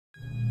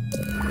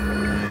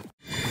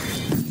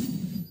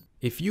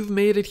If you've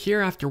made it here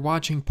after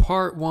watching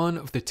part 1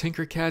 of the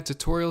Tinkercad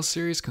Tutorial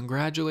Series,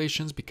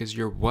 congratulations, because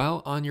you're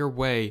well on your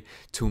way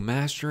to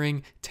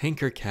mastering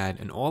Tinkercad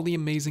and all the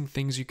amazing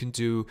things you can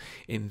do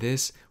in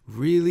this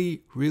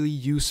really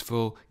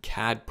useful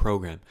CAD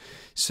program.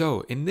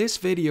 So in this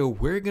video,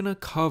 we're gonna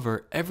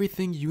cover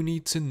everything you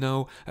need to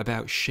know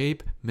about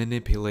shape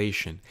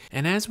manipulation.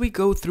 And as we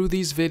go through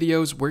these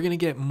videos, we're gonna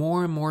get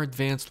more and more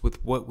advanced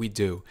with what we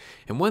do.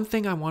 And one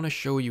thing I wanna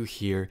show you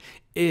here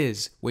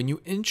is when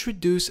you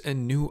introduce a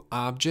new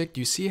object,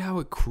 you see how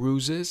it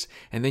cruises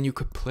and then you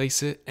could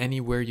place it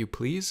anywhere you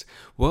please?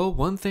 Well,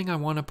 one thing I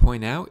want to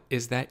point out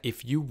is that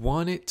if you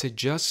want it to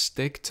just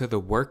stick to the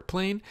work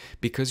plane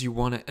because you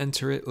want to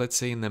enter it, let's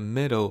say in the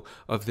middle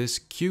of this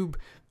cube,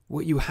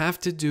 what you have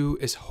to do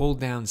is hold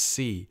down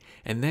C,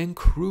 and then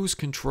cruise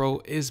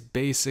control is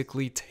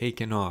basically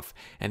taken off,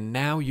 and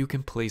now you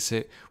can place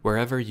it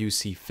wherever you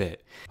see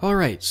fit.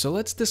 Alright, so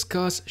let's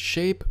discuss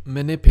shape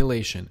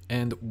manipulation,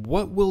 and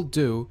what we'll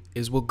do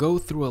is we'll go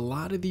through a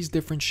lot of these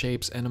different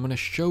shapes, and I'm going to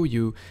show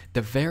you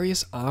the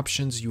various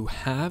options you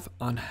have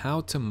on how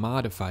to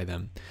modify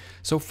them.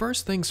 So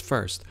first things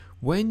first,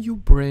 when you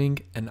bring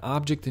an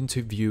object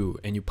into view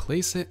and you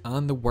place it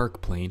on the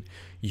work plane,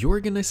 you're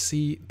going to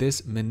see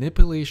this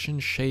manipulation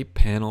shape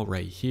panel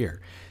right here.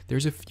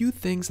 There's a few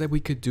things that we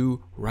could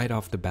do right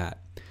off the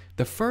bat.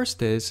 The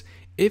first is,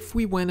 if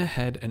we went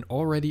ahead and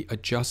already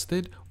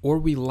adjusted, or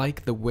we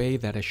like the way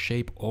that a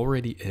shape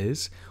already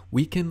is,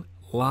 we can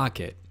lock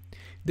it.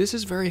 This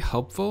is very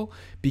helpful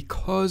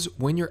because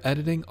when you're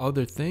editing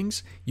other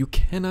things, you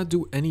cannot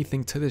do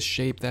anything to this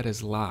shape that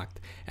is locked.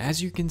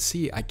 As you can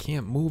see, I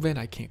can't move it,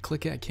 I can't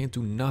click it, I can't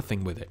do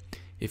nothing with it.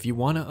 If you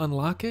want to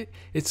unlock it,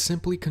 it's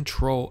simply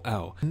Control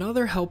L.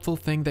 Another helpful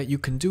thing that you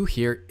can do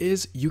here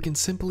is you can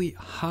simply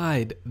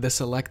hide the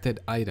selected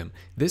item.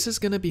 This is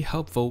going to be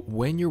helpful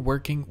when you're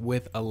working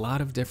with a lot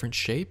of different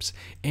shapes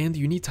and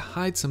you need to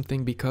hide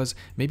something because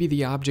maybe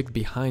the object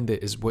behind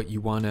it is what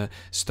you want to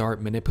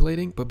start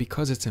manipulating, but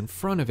because it's in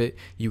front of it,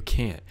 you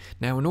can't.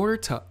 Now, in order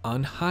to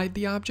unhide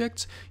the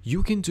objects,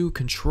 you can do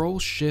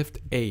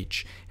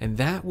Control-Shift-H, and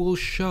that will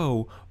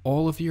show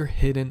all of your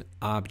hidden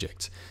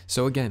objects.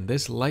 So again,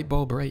 this light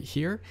bulb right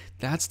here,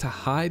 that's to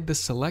hide the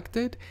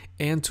selected,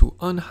 and to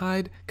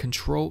unhide,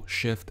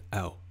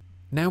 Control-Shift-L.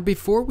 Now,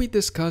 before we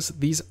discuss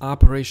these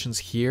operations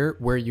here,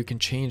 where you can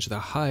change the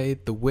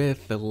height, the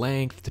width, the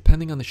length,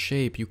 depending on the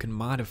shape, you can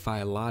modify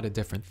a lot of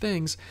different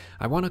things,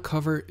 I want to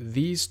cover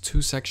these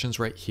two sections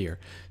right here.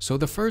 So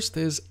the first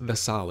is the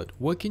solid.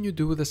 What can you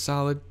do with a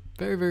solid?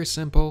 Very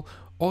simple.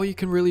 All you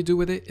can really do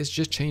with it is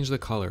just change the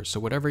color. So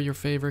whatever your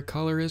favorite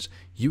color is,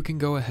 you can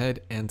go ahead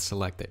and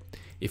select it.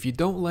 If you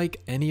don't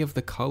like any of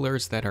the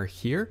colors that are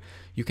here,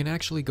 you can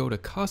actually go to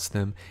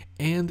custom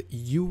and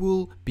you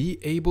will be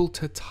able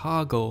to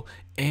toggle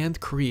and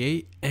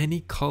create any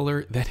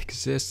color that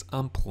exists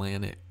on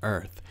planet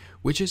Earth,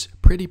 which is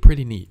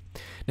pretty neat.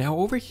 Now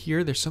over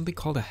here, there's something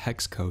called a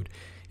hex code.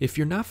 If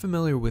you're not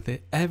familiar with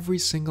it, every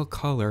single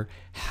color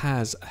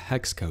has a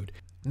hex code.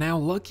 Now,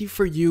 lucky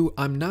for you,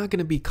 I'm not going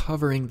to be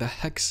covering the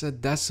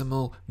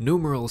hexadecimal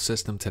numeral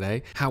system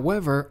today.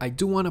 However, I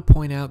do want to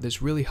point out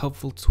this really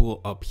helpful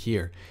tool up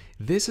here.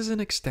 This is an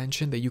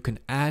extension that you can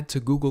add to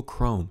Google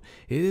Chrome.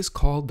 It is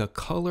called the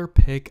Color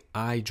Pick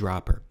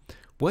Eyedropper.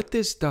 What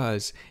this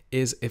does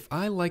is if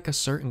I like a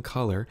certain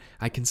color,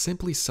 I can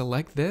simply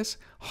select this,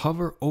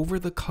 hover over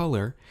the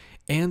color,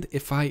 and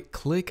if I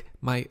click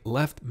my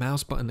left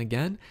mouse button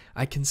again,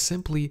 I can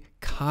simply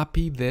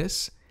copy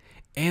this,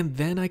 and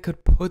then I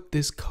could put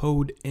this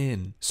code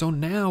in. So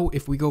now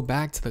if we go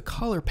back to the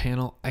color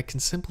panel, I can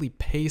simply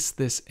paste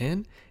this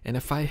in, and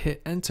if I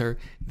hit enter,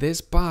 this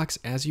box,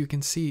 as you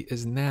can see,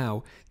 is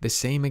now the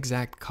same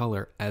exact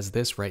color as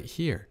this right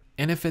here.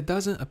 And if it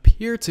doesn't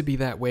appear to be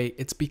that way,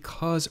 it's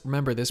because,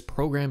 remember, this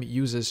program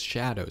uses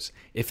shadows.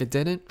 If it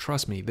didn't,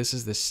 trust me, this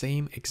is the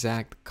same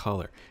exact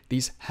color.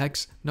 These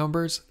hex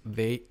numbers,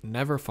 they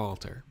never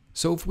falter.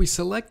 So if we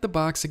select the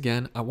box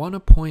again, I want to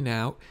point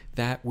out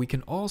that we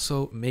can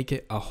also make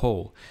it a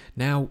hole.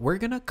 Now we're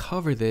going to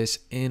cover this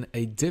in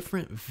a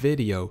different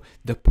video,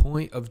 the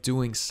point of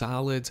doing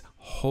solids,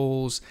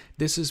 holes.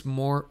 This is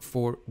more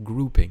for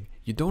grouping.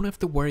 You don't have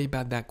to worry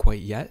about that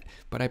quite yet,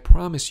 but I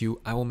promise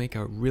you I will make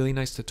a really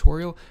nice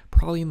tutorial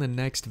probably in the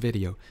next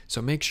video.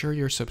 So make sure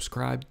you're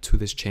subscribed to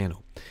this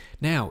channel.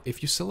 Now,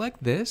 if you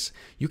select this,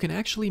 you can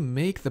actually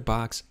make the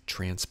box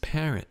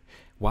transparent.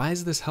 Why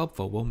is this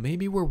helpful? Well,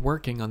 maybe we're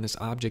working on this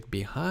object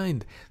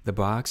behind the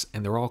box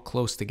and they're all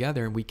close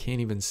together and we can't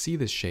even see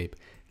this shape.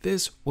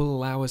 This will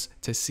allow us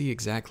to see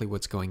exactly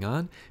what's going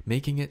on,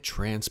 making it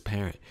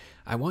transparent.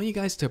 I want you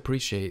guys to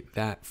appreciate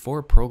that for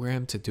a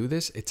program to do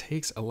this, it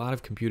takes a lot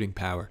of computing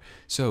power.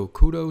 So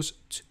kudos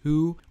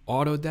to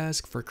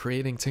Autodesk for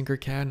creating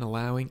Tinkercad and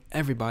allowing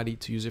everybody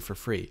to use it for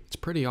free. It's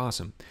pretty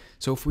awesome.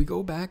 So if we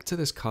go back to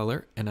this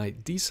color and I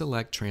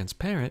deselect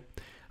transparent,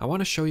 I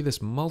want to show you this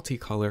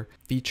multicolor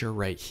feature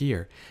right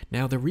here.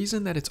 Now, the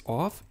reason that it's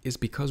off is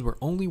because we're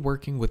only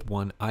working with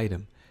one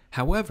item.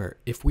 However,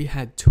 if we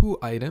had two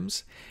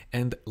items,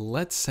 and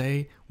let's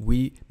say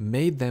we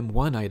made them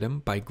one item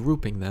by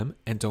grouping them,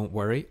 and don't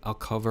worry, I'll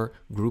cover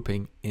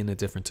grouping in a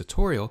different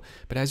tutorial,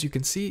 but as you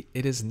can see,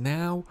 it is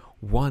now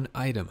one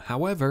item.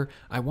 However,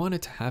 I want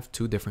it to have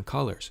two different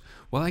colors.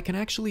 Well, I can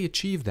actually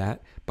achieve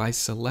that by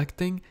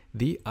selecting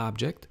the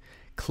object,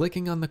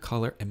 clicking on the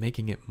color and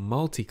making it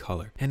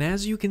multicolor. And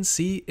as you can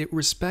see, it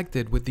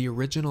respected what the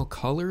original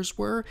colors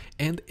were,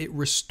 and it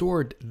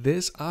restored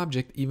this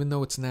object. Even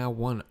though it's now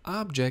one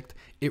object,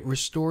 it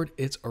restored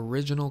its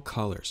original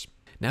colors.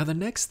 Now, the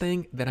next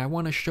thing that I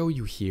want to show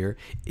you here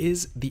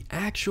is the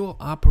actual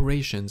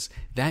operations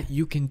that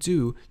you can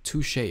do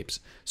to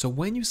shapes. So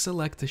when you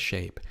select a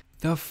shape,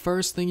 the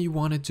first thing you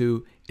want to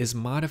do is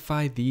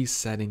modify these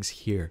settings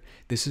here.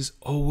 This is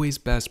always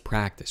best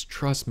practice.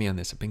 Trust me on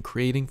this. I've been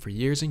creating for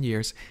years and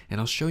years, and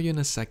I'll show you in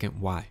a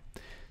second why.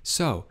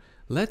 So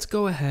let's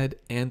go ahead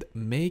and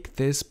make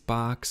this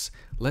box.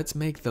 Let's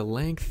make the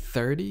length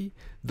 30,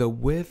 the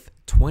width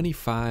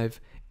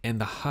 25, and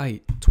the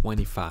height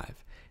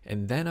 25.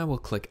 And then I will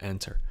click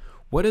enter.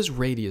 What does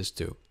radius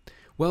do?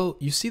 Well,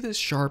 you see this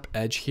sharp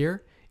edge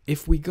here?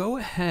 If we go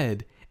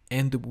ahead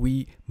and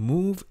we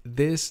move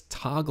this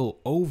toggle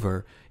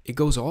over, it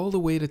goes all the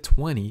way to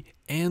 20,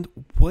 and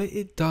what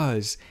it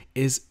does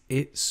is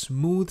it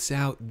smooths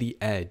out the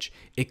edge.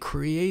 It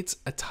creates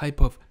a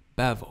type of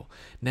bevel.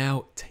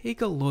 Now,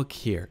 take a look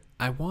here.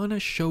 I want to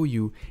show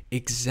you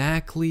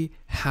exactly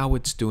how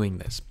it's doing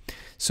this.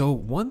 So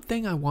one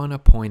thing I want to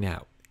point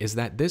out is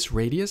that this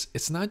radius,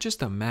 it's not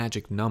just a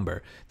magic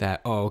number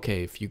that, oh,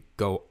 okay, if you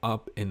go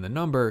up in the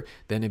number,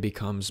 then it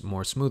becomes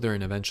more smoother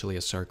and eventually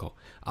a circle.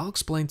 I'll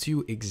explain to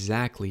you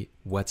exactly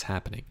what's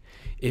happening.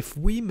 If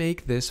we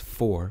make this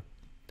 4,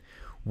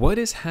 what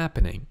is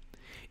happening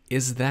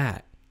is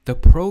that the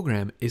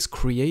program is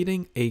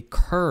creating a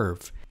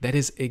curve that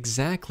is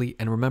exactly,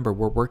 and remember,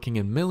 we're working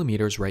in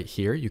millimeters right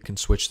here. You can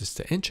switch this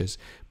to inches,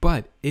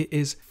 but it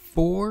is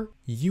 4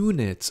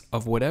 units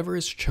of whatever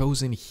is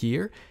chosen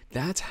here.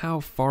 That's how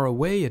far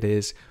away it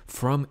is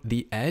from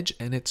the edge,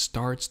 and it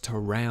starts to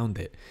round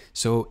it.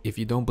 So if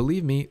you don't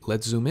believe me,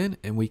 let's zoom in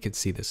and we can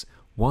see this.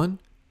 1,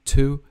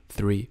 2,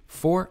 3,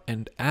 4,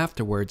 and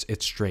afterwards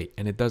it's straight.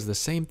 And it does the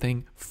same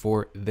thing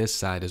for this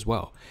side as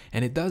well.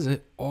 And it does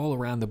it all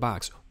around the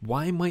box.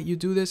 Why might you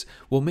do this?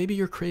 Well, maybe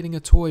you're creating a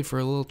toy for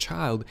a little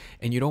child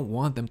and you don't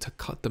want them to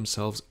cut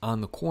themselves on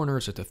the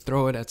corners or to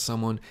throw it at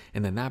someone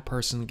and then that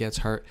person gets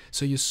hurt.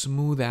 So you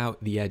smooth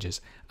out the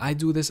edges. I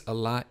do this a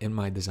lot in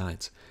my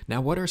designs.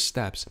 Now, what are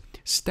steps?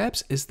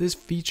 Steps is this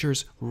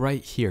features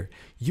right here.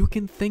 You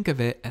can think of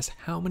it as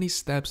how many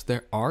steps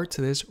there are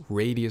to this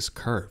radius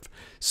curve.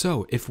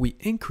 So if we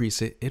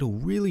increase it, it'll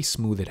really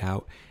smooth it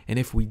out. And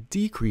if we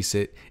decrease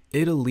it,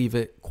 it'll leave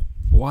it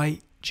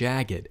quite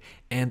jagged.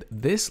 And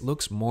this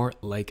looks more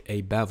like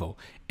a bevel.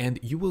 And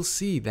you will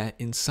see that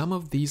in some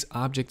of these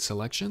object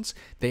selections,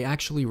 they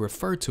actually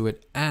refer to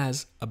it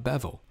as a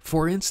bevel.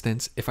 For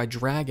instance, if I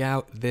drag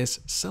out this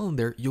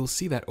cylinder, you'll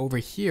see that over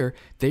here,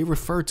 they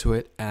refer to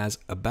it as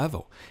a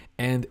bevel.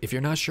 And if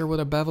you're not sure what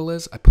a bevel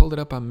is, I pulled it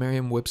up on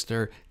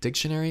Merriam-Webster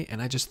dictionary,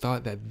 and I just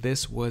thought that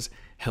this was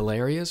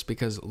hilarious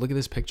because look at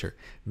this picture.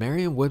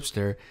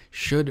 Merriam-Webster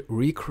should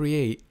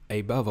recreate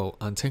a bevel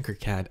on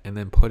Tinkercad and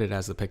then put it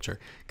as the picture,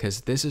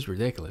 because this is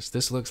ridiculous.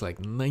 This looks like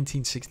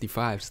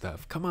 1965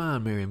 stuff. Come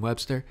on,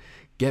 Merriam-Webster,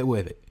 get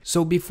with it.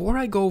 So before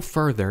I go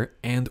further,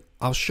 and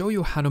I'll show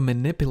you how to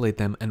manipulate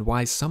them and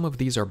why some of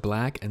these are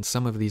black and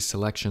some of these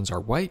selections are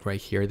white right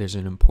here. There's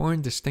an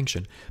important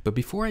distinction. But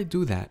before I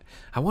do that,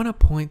 I want to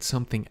point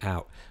something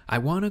out. I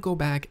want to go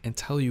back and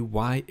tell you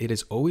why it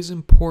is always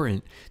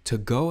important to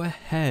go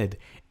ahead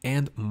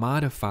and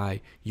modify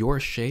your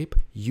shape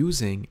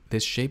using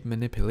this shape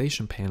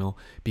manipulation panel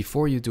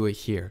before you do it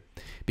here.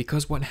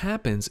 Because what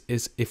happens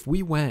is if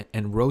we went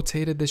and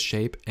rotated this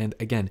shape, and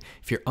again,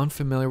 if you're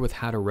unfamiliar with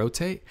how to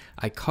rotate,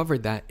 I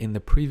covered that in the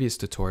previous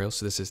tutorial.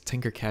 So this is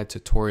Tinkercad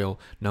Tutorial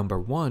number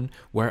 1,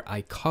 where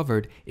I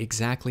covered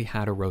exactly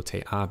how to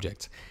rotate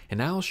objects.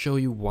 And I'll show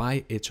you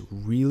why it's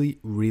really,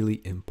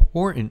 really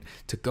important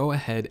to go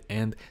ahead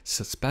and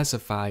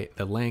specify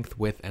the length,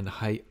 width, and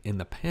height in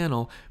the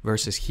panel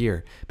versus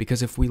here.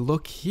 Because if we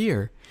look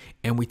here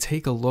and we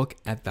take a look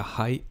at the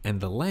height and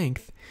the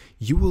length,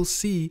 you will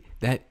see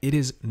that it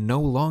is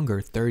no longer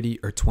 30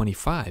 or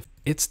 25.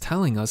 It's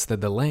telling us that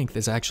the length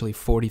is actually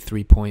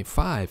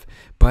 43.5,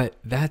 but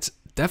that's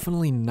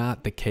definitely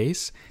not the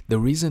case. The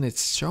reason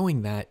it's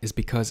showing that is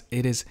because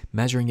it is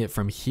measuring it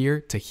from here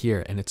to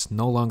here, and it's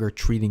no longer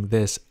treating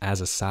this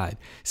as a side.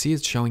 See,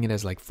 it's showing it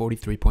as like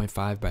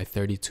 43.5 by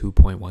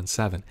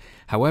 32.17.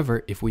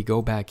 However, if we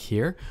go back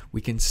here,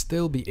 we can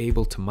still be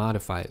able to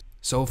modify it.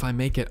 So if I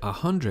make it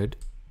 100,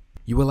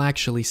 you will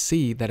actually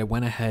see that it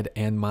went ahead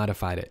and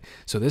modified it.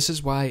 So this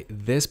is why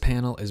this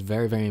panel is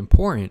very, very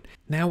important.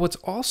 Now, what's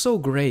also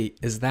great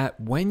is that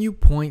when you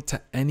point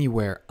to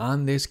anywhere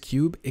on this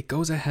cube, it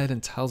goes ahead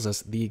and tells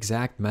us the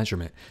exact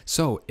measurement.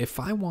 So if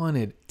I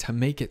wanted to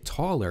make it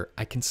taller,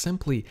 I can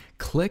simply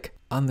click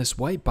on this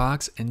white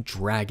box and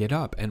drag it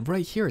up. And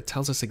right here, it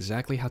tells us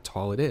exactly how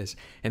tall it is.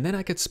 And then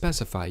I could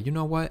specify, you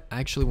know what? I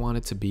actually want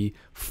it to be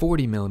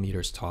 40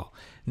 millimeters tall.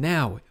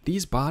 Now,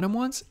 these bottom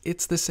ones,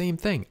 it's the same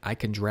thing. I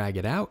can drag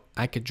it out.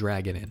 I could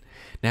drag it in.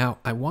 Now,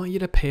 I want you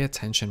to pay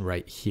attention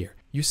right here.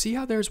 You see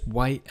how there's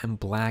white and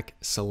black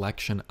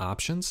selection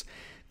options?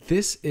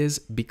 This is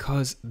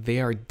because they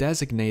are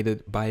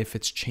designated by if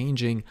it's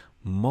changing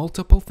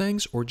multiple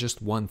things or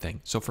just one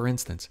thing. So for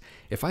instance,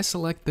 if I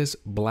select this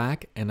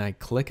black and I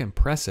click and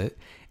press it,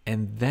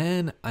 and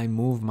then I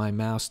move my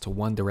mouse to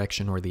one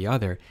direction or the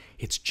other,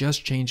 it's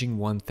just changing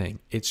one thing.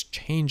 It's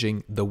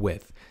changing the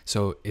width.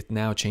 So it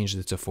now changed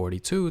it to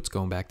 42, it's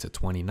going back to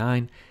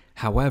 29.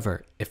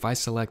 However, if I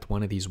select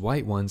one of these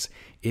white ones,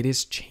 it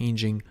is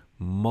changing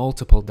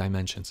multiple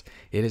dimensions.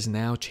 It is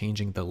now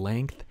changing the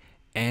length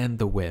and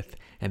the width.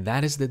 And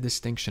that is the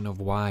distinction of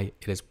why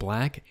it is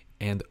black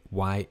and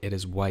why it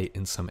is white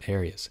in some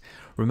areas.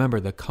 Remember,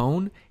 the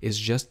cone is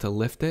just to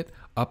lift it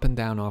up and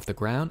down off the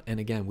ground. And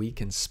again, we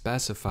can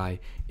specify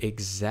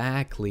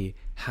exactly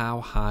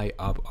how high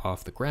up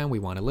off the ground we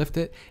want to lift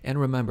it. And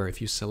remember, if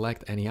you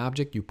select any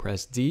object, you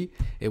press D,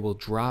 it will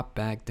drop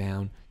back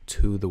down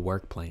to the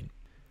work plane.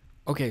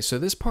 Okay, so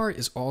this part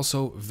is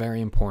also very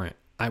important.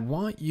 I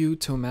want you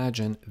to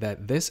imagine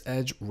that this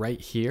edge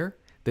right here,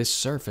 this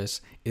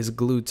surface, is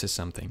glued to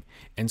something.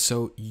 And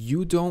so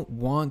you don't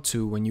want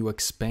to, when you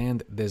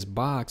expand this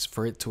box,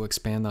 for it to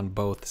expand on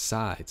both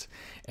sides.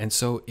 And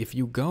so if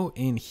you go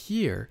in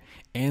here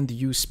and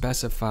you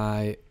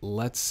specify,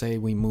 let's say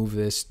we move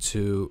this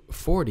to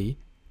 40,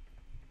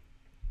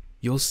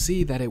 you'll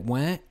see that it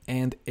went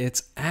and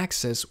its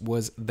axis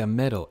was the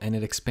middle, and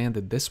it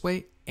expanded this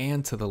way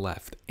and to the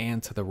left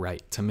and to the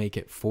right to make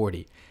it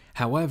 40.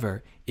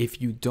 However,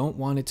 if you don't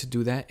want it to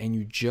do that and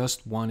you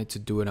just wanted to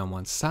do it on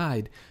one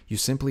side, you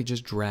simply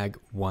just drag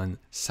one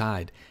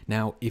side.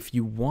 Now, if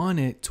you want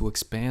it to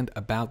expand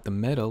about the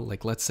middle,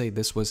 like let's say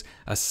this was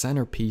a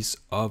centerpiece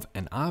of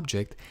an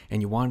object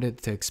and you wanted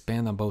it to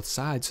expand on both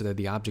sides so that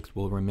the object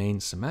will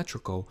remain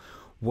symmetrical,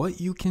 what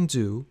you can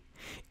do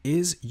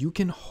is you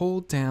can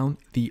hold down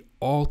the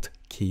Alt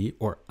key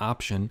or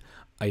Option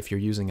if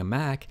you're using a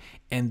Mac,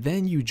 and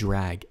then you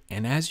drag.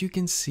 And as you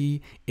can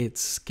see, it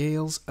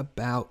scales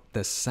about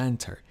the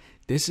center.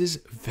 This is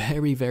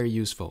very, very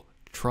useful.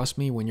 Trust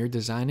me, when you're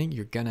designing,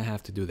 you're gonna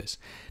have to do this.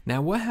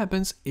 Now, what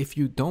happens if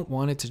you don't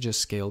want it to just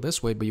scale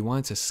this way, but you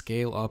want it to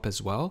scale up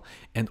as well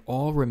and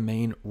all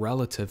remain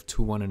relative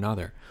to one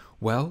another?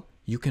 Well,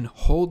 you can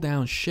hold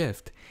down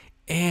Shift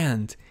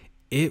and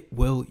it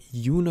will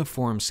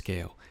uniform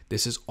scale.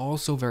 This is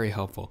also very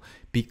helpful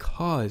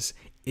because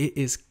it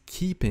is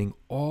keeping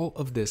all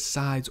of the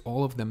sides,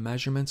 all of the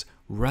measurements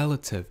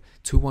relative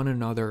to one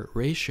another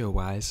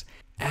ratio-wise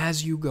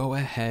as you go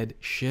ahead,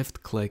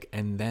 shift click,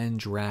 and then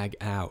drag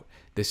out.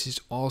 This is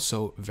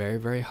also very,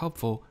 very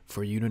helpful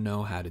for you to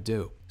know how to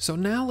do. So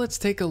now let's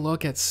take a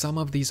look at some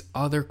of these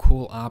other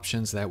cool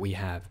options that we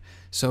have.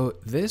 So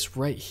this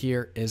right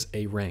here is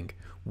a ring.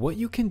 What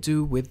you can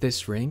do with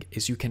this ring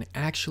is you can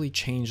actually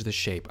change the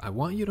shape. I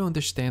want you to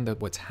understand that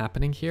what's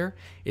happening here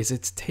is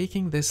it's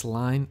taking this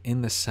line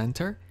in the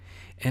center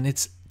and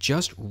it's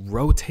just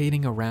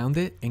rotating around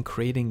it and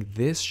creating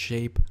this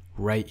shape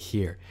right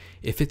here.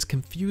 If it's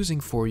confusing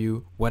for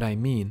you what I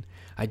mean,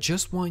 I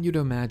just want you to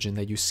imagine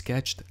that you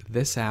sketched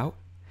this out,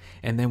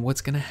 and then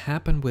what's going to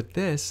happen with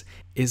this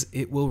is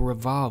it will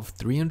revolve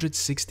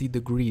 360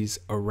 degrees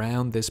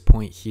around this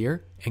point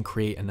here and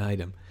create an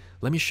item.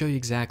 Let me show you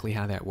exactly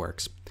how that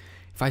works.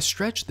 If I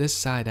stretch this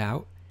side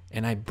out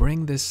and I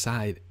bring this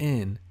side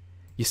in,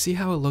 you see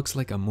how it looks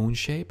like a moon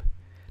shape?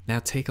 Now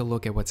take a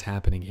look at what's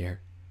happening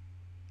here.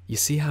 You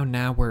see how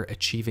now we're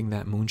achieving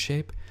that moon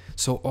shape?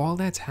 So all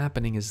that's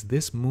happening is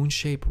this moon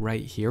shape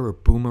right here, or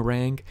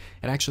boomerang.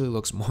 It actually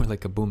looks more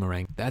like a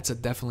boomerang. That's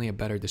definitely a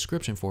better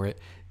description for it.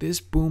 This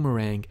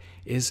boomerang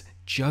is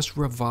just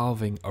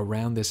revolving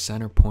around this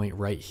center point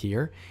right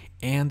here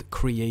and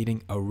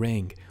creating a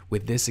ring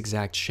with this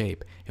exact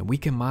shape. And we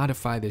can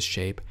modify this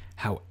shape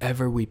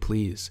however we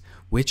please,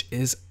 which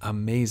is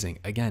amazing.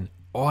 Again,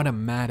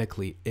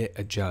 automatically it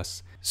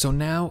adjusts. So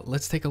now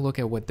let's take a look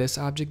at what this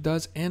object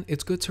does, and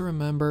it's good to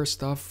remember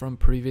stuff from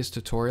previous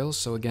tutorials.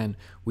 So again,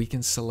 we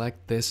can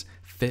select this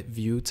fit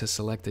view to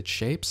selected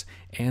shapes,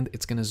 and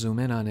it's going to zoom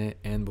in on it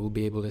and we'll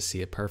be able to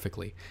see it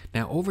perfectly.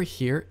 Now over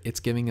here, it's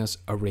giving us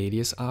a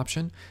radius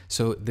option.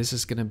 So this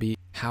is going to be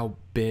how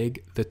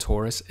big the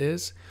torus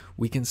is.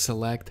 We can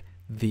select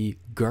the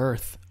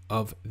girth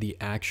of the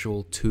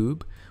actual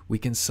tube. We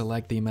can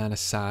select the amount of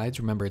sides.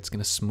 Remember, it's going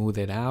to smooth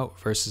it out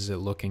versus it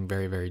looking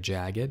very, very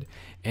jagged,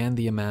 and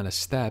the amount of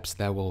steps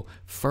that will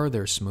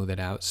further smooth it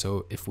out.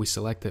 So if we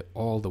select it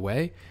all the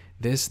way,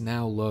 this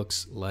now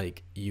looks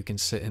like you can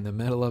sit in the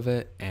middle of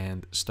it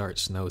and start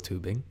snow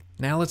tubing.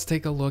 Now let's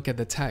take a look at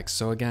the text.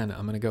 So again,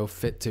 I'm going to go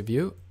fit to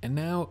view, and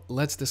now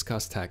let's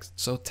discuss text.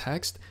 So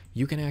text,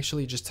 you can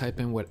actually just type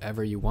in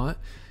whatever you want.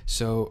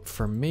 So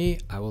for me,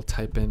 I will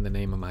type in the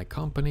name of my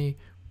company,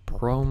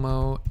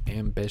 Promo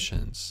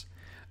Ambitions.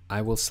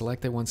 I will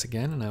select it once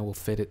again and I will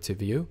fit it to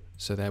view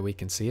so that we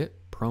can see it.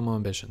 Promo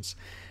Ambitions.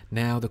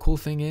 Now, the cool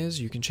thing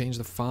is you can change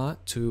the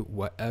font to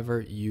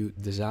whatever you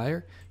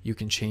desire. You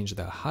can change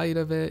the height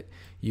of it.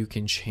 You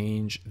can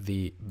change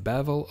the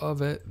bevel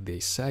of it,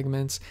 the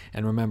segments.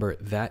 And remember,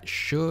 that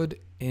should,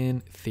 in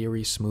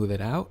theory, smooth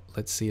it out.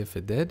 Let's see if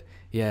it did.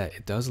 Yeah,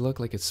 it does look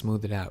like it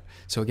smoothed it out.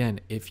 So again,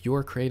 if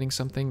you're creating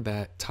something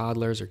that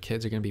toddlers or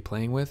kids are going to be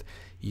playing with,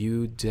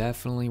 you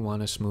definitely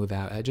want to smooth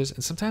out edges.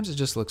 And sometimes it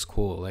just looks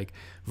cool, like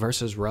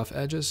versus rough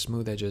edges,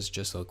 smooth edges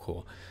just look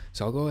cool.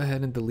 So I'll go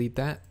ahead and delete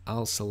that.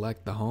 I'll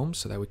select the home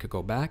so that we could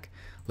go back.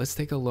 Let's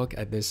take a look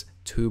at this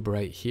tube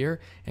right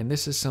here. And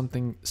this is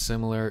something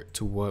similar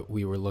to what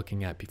we were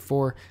looking at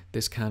before.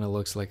 This kind of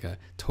looks like a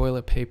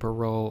toilet paper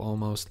roll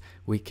almost.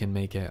 We can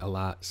make it a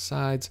lot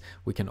sides.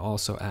 We can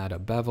also add a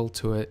bevel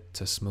to it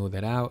to smooth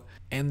it out.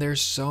 And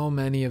there's so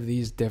many of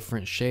these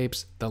different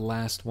shapes. The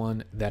last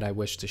one that I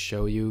wish to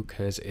show you,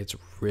 because it's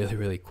really,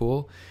 really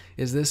cool,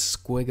 is this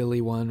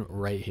squiggly one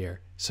right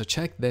here. So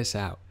check this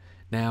out.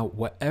 Now,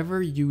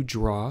 whatever you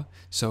draw,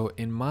 so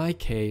in my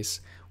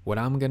case, what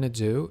I'm going to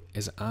do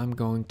is I'm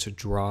going to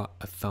draw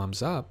a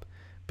thumbs up,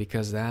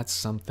 because that's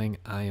something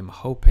I am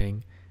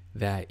hoping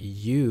that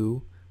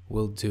you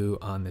will do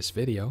on this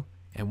video.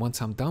 And once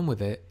I'm done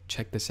with it,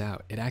 check this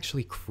out. It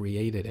actually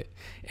created it.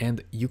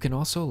 And you can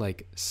also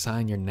like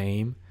sign your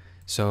name.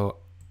 So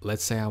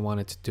let's say I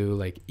wanted to do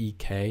like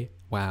EK.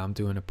 Wow, I'm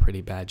doing a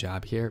pretty bad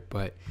job here,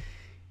 but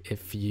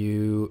if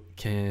you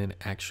can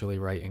actually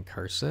write in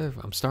cursive,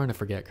 I'm starting to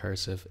forget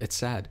cursive. It's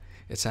sad.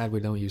 It's sad we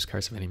don't use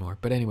cursive anymore.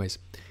 But anyways,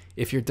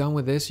 if you're done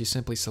with this, you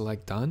simply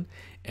select done,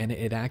 and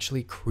it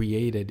actually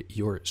created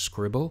your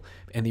scribble.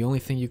 And the only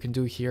thing you can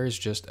do here is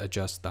just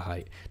adjust the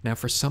height. Now,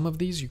 for some of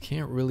these, you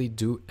can't really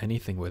do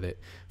anything with it.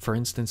 For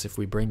instance, if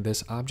we bring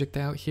this object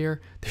out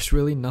here, there's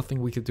really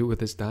nothing we could do with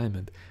this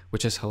diamond,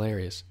 which is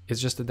hilarious.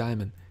 It's just a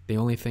diamond. The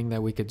only thing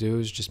that we could do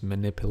is just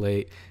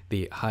manipulate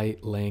the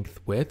height,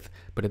 length, width,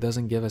 but it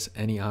doesn't give us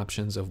any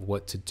options of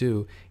what to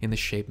do in the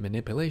shape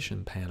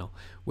manipulation panel,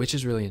 which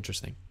is really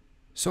interesting.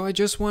 So I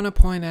just want to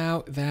point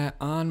out that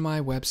on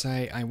my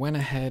website, I went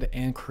ahead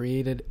and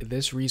created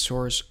this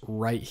resource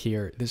right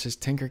here. This is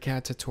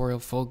Tinkercad Tutorial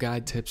Full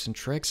Guide Tips and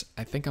Tricks.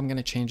 I think I'm going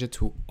to change it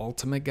to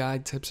Ultimate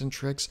Guide Tips and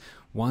Tricks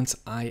once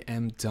I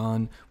am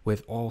done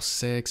with all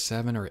 6,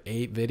 7, or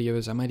 8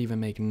 videos. I might even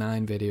make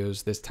 9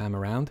 videos this time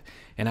around.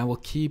 And I will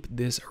keep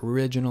this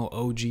original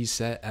OG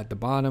set at the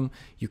bottom.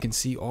 You can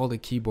see all the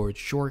keyboard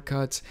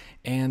shortcuts,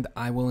 and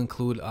I will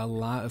include a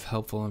lot of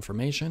helpful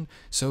information.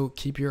 So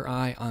keep your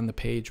eye on the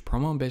page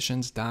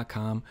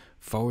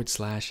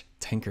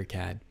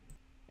promoambitions.com/Tinkercad.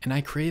 And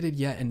I created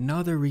yet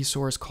another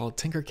resource called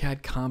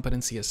Tinkercad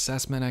Competency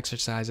Assessment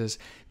Exercises.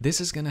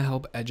 This is going to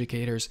help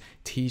educators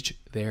teach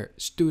their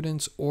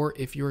students, or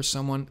if you're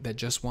someone that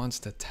just wants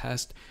to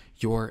test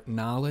your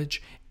knowledge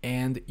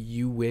and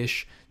you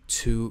wish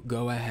to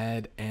go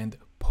ahead and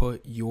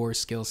put your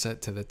skill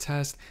set to the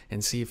test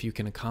and see if you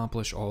can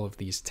accomplish all of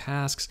these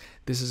tasks.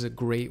 This is a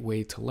great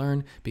way to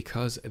learn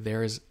because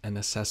there is an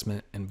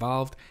assessment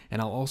involved,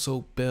 and I'll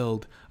also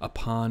build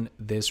upon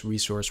this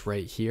resource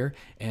right here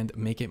and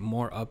make it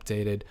more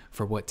updated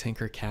for what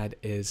Tinkercad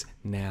is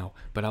now.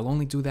 But I'll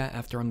only do that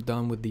after I'm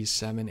done with these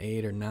 7,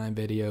 8, or 9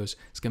 videos.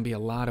 It's going to be a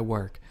lot of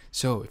work.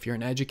 So if you're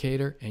an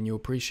educator and you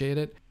appreciate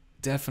it,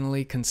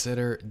 definitely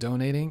consider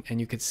donating, and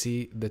you could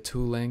see the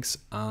 2 links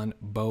on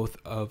both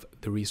of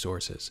the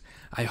resources.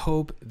 I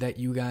hope that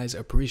you guys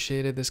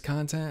appreciated this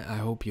content. I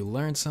hope you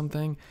learned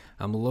something.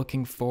 I'm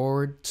looking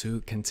forward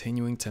to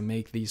continuing to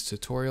make these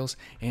tutorials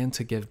and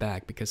to give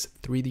back, because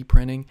 3D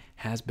printing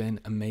has been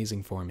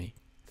amazing for me.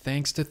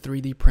 Thanks to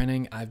 3D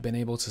printing, I've been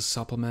able to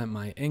supplement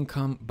my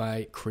income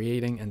by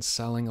creating and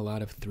selling a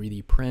lot of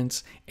 3D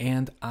prints,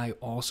 and I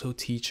also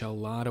teach a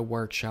lot of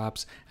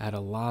workshops at a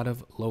lot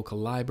of local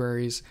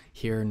libraries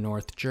here in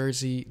North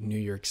Jersey, New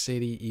York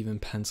City, even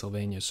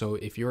Pennsylvania. So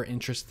if you're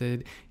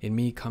interested in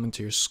me coming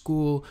to your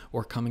school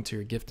or coming to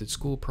your gifted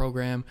school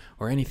program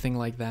or anything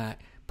like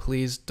that,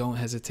 please don't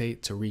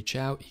hesitate to reach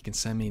out. You can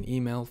send me an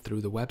email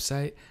through the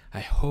website.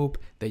 I hope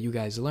that you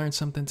guys learned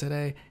something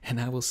today,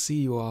 and I will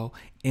see you all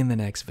in the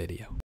next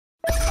video.